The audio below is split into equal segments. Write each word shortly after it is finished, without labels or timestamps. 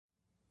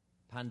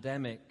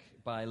Pandemic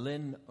by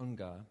Lynn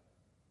Ungar.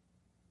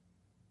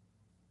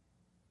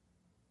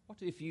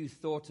 What if you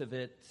thought of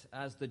it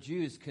as the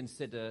Jews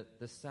consider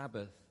the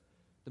Sabbath,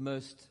 the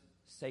most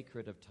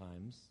sacred of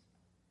times?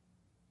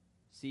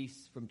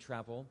 Cease from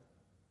travel,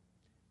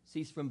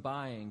 cease from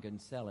buying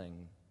and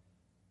selling.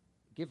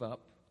 Give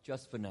up,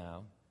 just for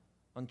now,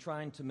 on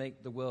trying to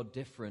make the world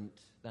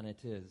different than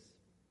it is.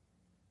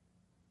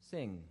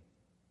 Sing,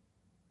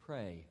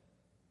 pray,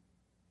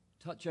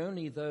 touch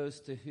only those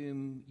to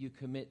whom you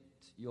commit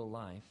your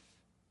life.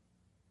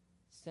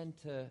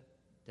 Center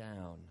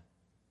down.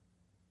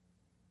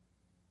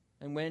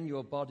 And when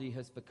your body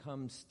has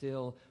become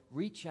still,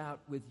 reach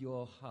out with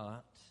your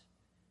heart.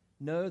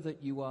 Know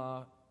that you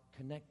are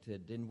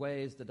connected in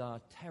ways that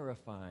are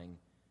terrifying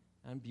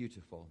and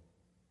beautiful.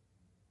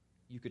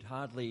 You could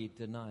hardly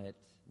deny it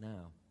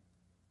now.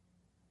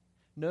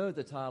 Know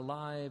that our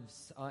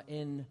lives are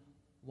in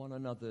one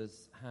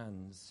another's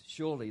hands.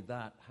 Surely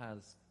that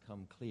has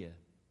come clear.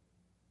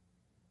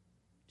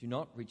 Do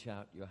not reach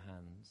out your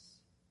hands.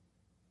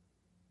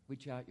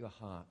 Reach out your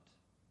heart.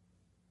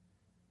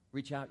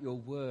 Reach out your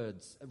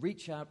words.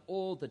 Reach out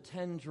all the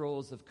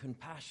tendrils of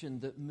compassion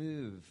that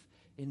move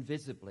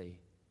invisibly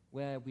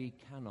where we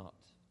cannot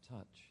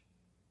touch.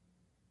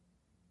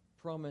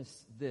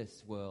 Promise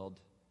this world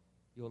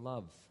your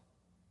love,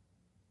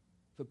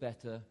 for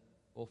better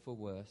or for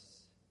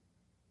worse,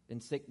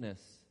 in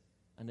sickness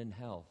and in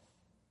health,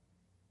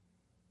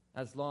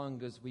 as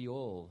long as we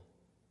all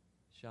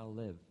shall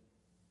live.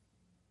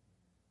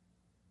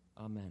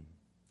 Amen.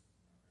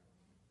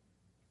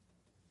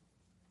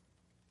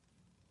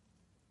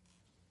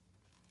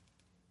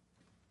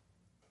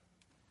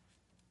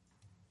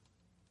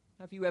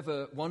 Have you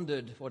ever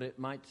wondered what it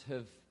might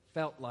have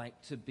felt like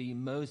to be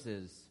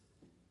Moses?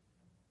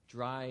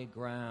 Dry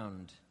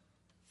ground,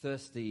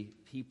 thirsty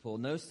people,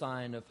 no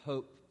sign of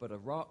hope but a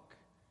rock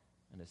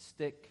and a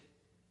stick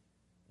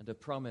and a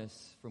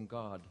promise from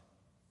God.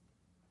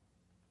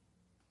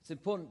 It's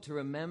important to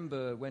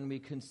remember when we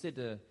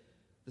consider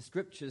the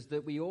scriptures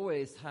that we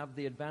always have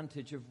the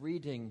advantage of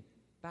reading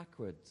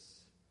backwards.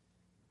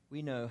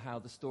 We know how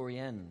the story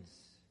ends.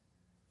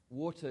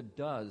 Water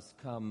does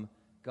come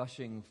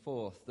gushing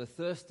forth. The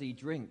thirsty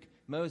drink.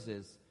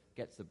 Moses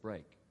gets a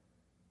break.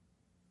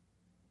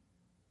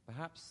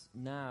 Perhaps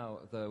now,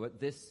 though, at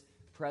this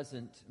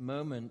present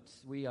moment,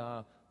 we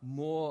are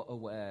more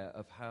aware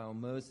of how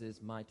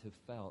Moses might have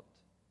felt.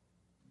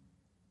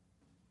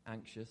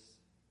 Anxious,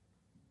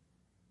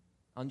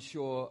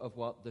 unsure of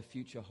what the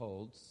future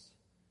holds,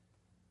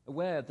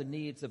 aware of the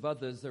needs of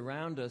others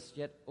around us,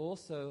 yet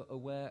also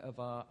aware of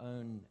our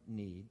own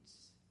needs,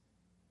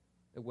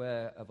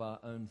 aware of our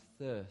own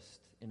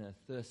thirst in a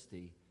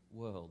thirsty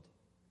world.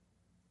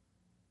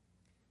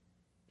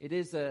 It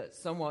is a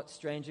somewhat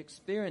strange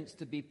experience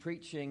to be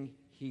preaching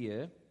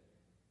here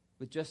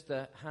with just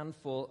a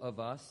handful of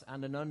us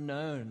and an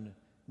unknown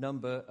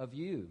number of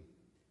you.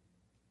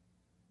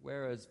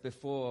 Whereas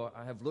before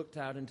I have looked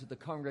out into the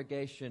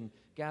congregation,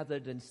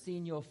 gathered and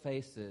seen your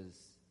faces,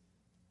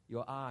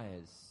 your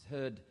eyes,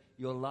 heard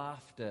your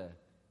laughter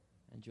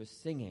and your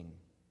singing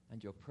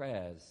and your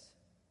prayers.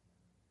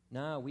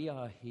 Now we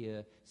are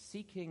here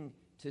seeking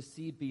to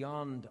see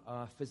beyond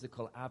our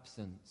physical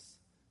absence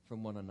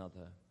from one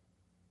another.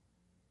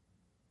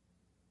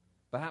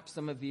 Perhaps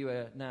some of you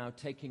are now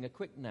taking a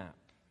quick nap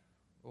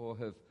or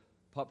have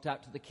popped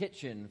out to the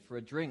kitchen for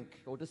a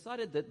drink or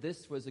decided that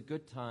this was a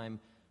good time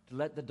to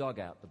let the dog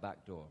out the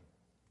back door.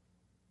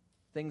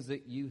 Things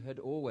that you had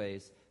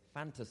always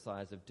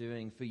fantasized of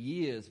doing for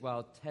years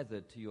while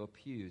tethered to your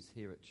pews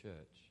here at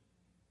church.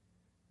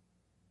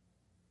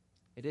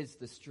 It is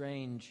the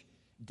strange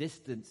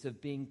distance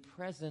of being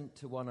present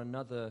to one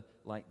another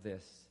like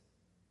this.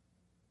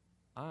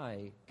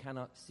 I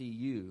cannot see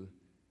you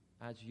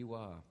as you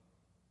are.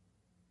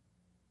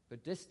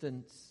 But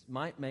distance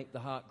might make the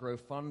heart grow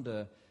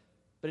fonder,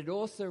 but it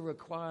also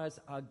requires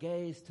our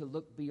gaze to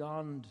look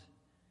beyond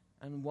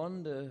and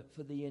wonder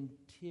for the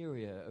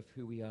interior of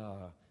who we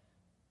are,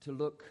 to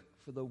look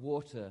for the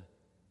water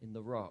in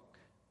the rock,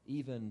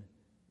 even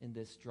in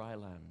this dry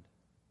land.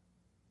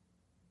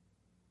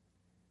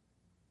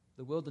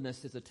 The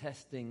wilderness is a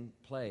testing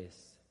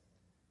place.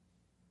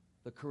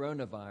 The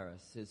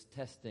coronavirus is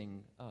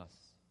testing us.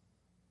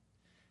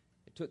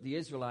 It took the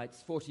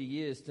Israelites 40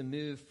 years to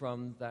move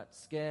from that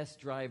scarce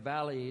dry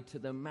valley to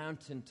the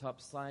mountaintop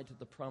side of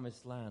the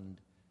promised land.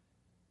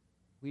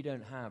 We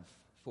don't have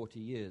 40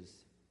 years.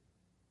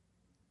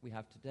 We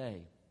have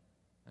today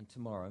and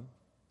tomorrow.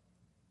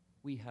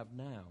 We have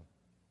now.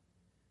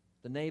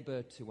 The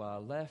neighbor to our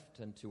left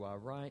and to our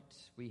right.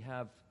 We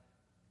have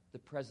the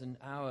present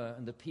hour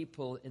and the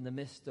people in the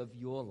midst of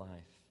your life,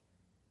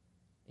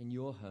 in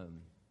your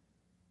home,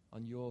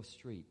 on your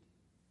street.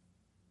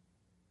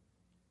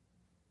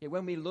 Yet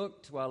when we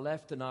look to our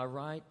left and our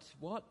right,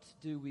 what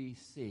do we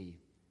see?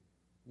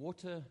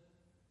 Water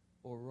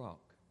or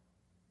rock?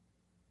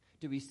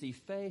 Do we see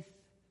faith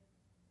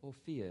or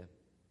fear?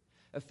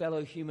 A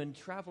fellow human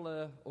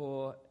traveler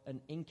or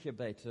an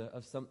incubator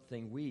of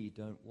something we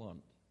don't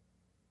want?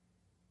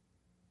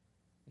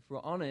 If we're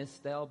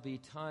honest, there'll be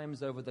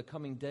times over the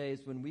coming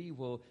days when we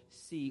will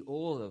see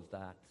all of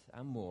that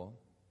and more.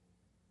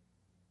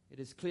 It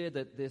is clear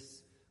that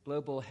this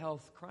global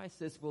health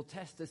crisis will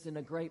test us in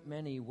a great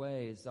many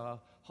ways. Our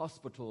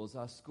hospitals,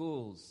 our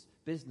schools,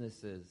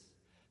 businesses,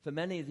 for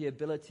many the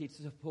ability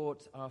to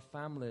support our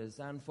families,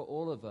 and for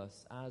all of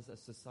us as a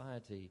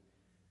society,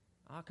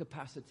 our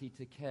capacity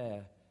to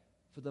care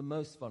for the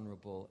most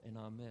vulnerable in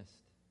our midst.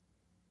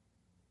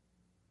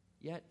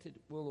 Yet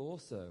it will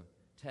also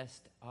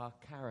test our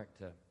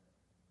character,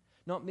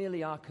 not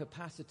merely our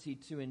capacity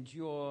to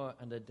endure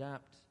and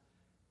adapt,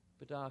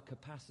 but our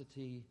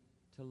capacity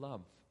to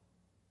love.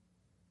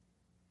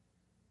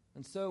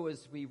 And so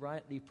as we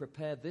rightly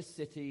prepare this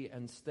city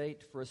and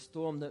state for a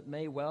storm that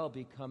may well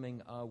be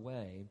coming our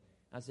way,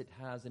 as it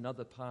has in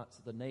other parts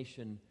of the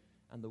nation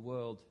and the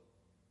world,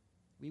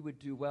 we would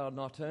do well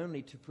not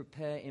only to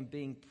prepare in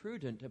being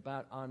prudent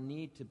about our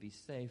need to be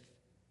safe,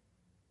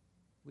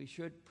 we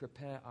should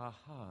prepare our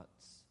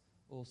hearts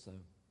also.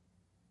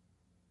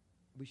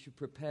 We should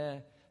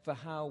prepare for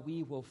how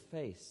we will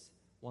face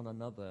one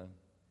another,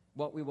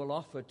 what we will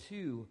offer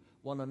to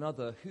one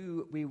another,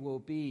 who we will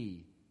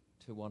be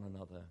to one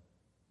another.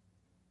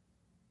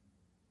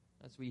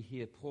 As we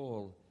hear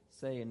Paul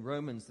say in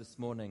Romans this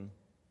morning,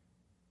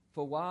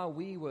 "For while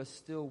we were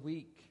still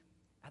weak,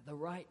 at the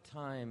right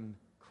time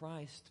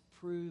Christ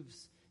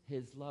proves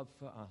his love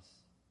for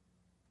us."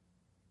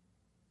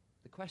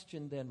 The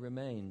question then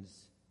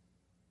remains,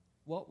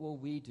 what will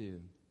we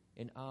do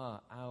in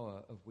our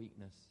hour of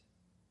weakness?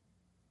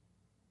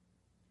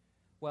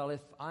 Well,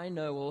 if I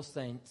know All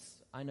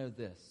Saints, I know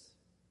this,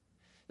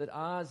 that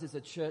ours is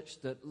a church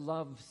that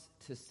loves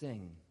to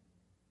sing.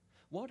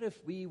 What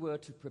if we were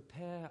to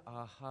prepare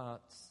our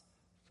hearts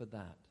for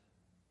that?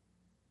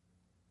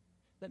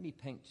 Let me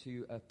paint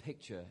you a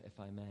picture, if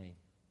I may.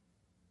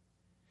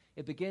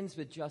 It begins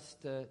with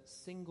just a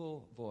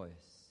single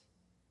voice,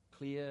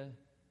 clear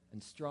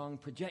and strong,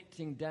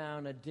 projecting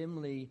down a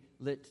dimly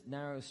lit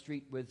narrow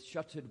street with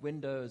shuttered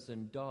windows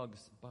and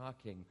dogs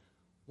barking.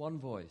 One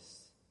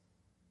voice.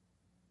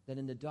 Then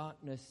in the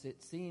darkness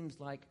it seems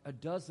like a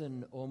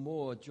dozen or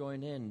more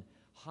join in,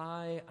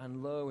 high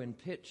and low in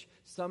pitch,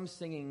 some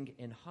singing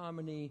in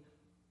harmony,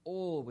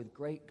 all with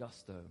great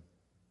gusto.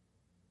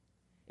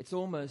 It's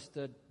almost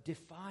a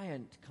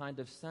defiant kind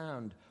of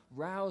sound,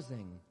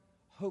 rousing,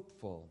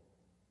 hopeful.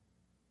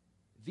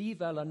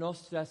 Viva la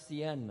nostra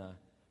Siena!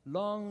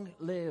 Long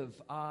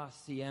live our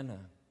Siena!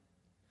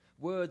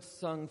 Words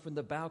sung from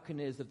the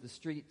balconies of the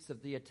streets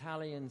of the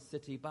Italian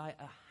city by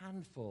a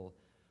handful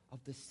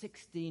of the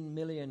 16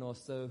 million or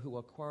so who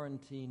are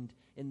quarantined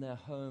in their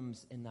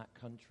homes in that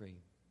country.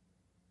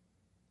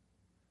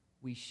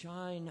 We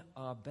shine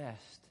our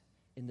best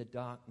in the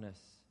darkness,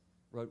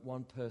 wrote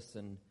one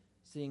person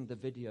seeing the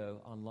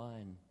video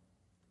online.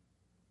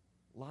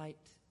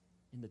 Light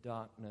in the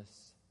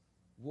darkness,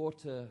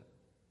 water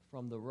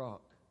from the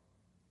rock.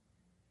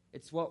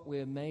 It's what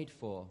we're made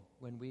for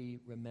when we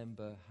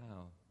remember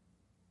how.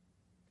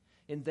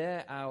 In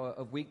their hour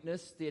of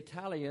weakness, the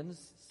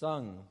Italians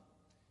sung.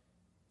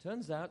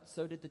 Turns out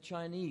so did the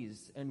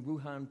Chinese in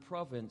Wuhan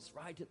province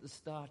right at the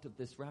start of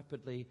this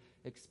rapidly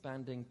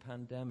expanding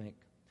pandemic.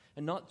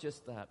 And not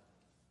just that.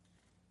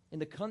 In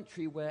the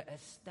country where a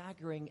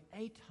staggering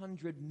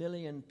 800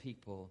 million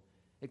people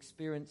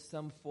experienced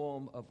some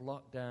form of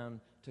lockdown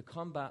to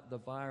combat the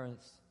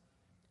virus,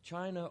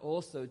 China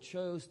also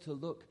chose to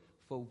look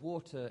for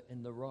water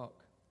in the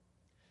rock.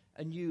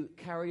 A new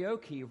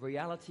karaoke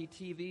reality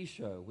TV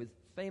show with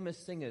famous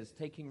singers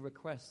taking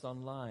requests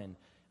online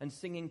and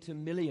singing to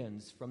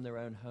millions from their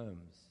own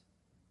homes.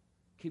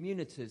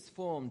 Communities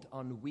formed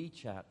on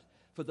WeChat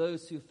for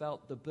those who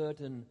felt the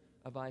burden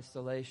of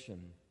isolation.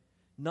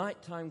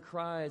 Nighttime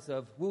cries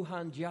of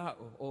Wuhan Jiao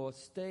or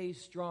Stay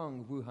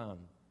Strong Wuhan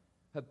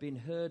have been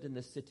heard in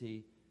the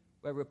city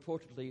where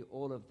reportedly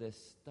all of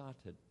this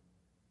started.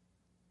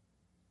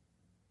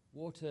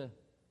 Water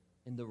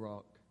in the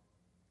rock,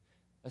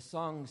 a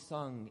song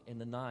sung in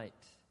the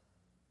night.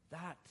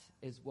 That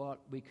is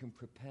what we can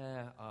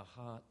prepare our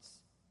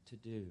hearts to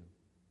do.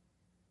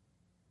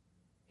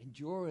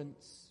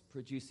 Endurance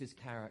produces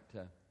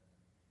character,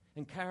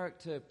 and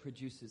character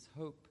produces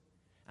hope,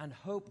 and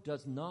hope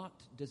does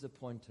not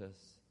disappoint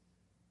us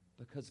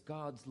because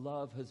God's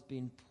love has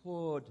been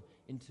poured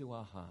into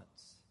our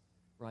hearts,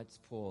 writes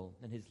Paul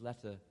in his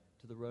letter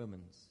to the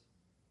Romans.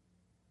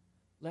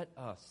 Let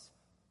us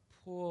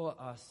pour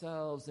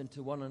ourselves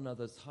into one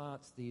another's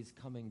hearts these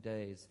coming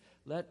days.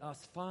 Let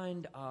us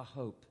find our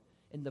hope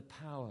in the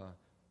power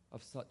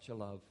of such a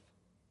love.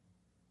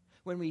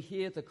 When we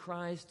hear the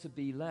cries to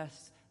be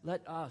less,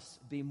 let us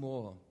be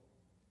more.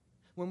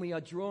 When we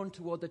are drawn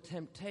toward the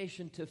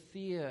temptation to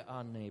fear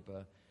our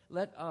neighbor,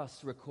 let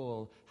us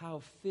recall how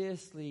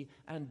fiercely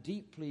and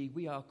deeply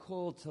we are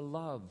called to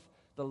love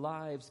the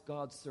lives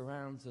God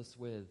surrounds us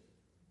with.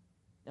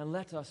 And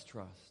let us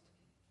trust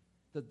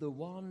that the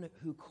one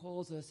who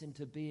calls us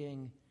into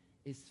being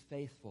is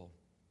faithful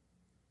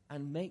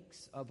and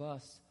makes of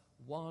us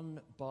one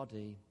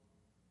body,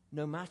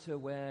 no matter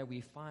where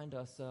we find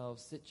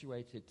ourselves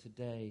situated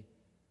today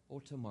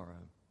or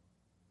tomorrow.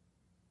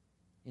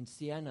 In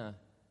Siena,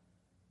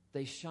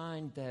 they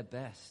shined their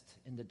best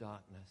in the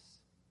darkness.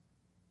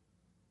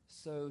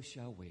 So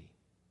shall we.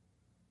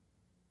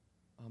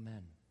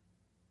 Amen.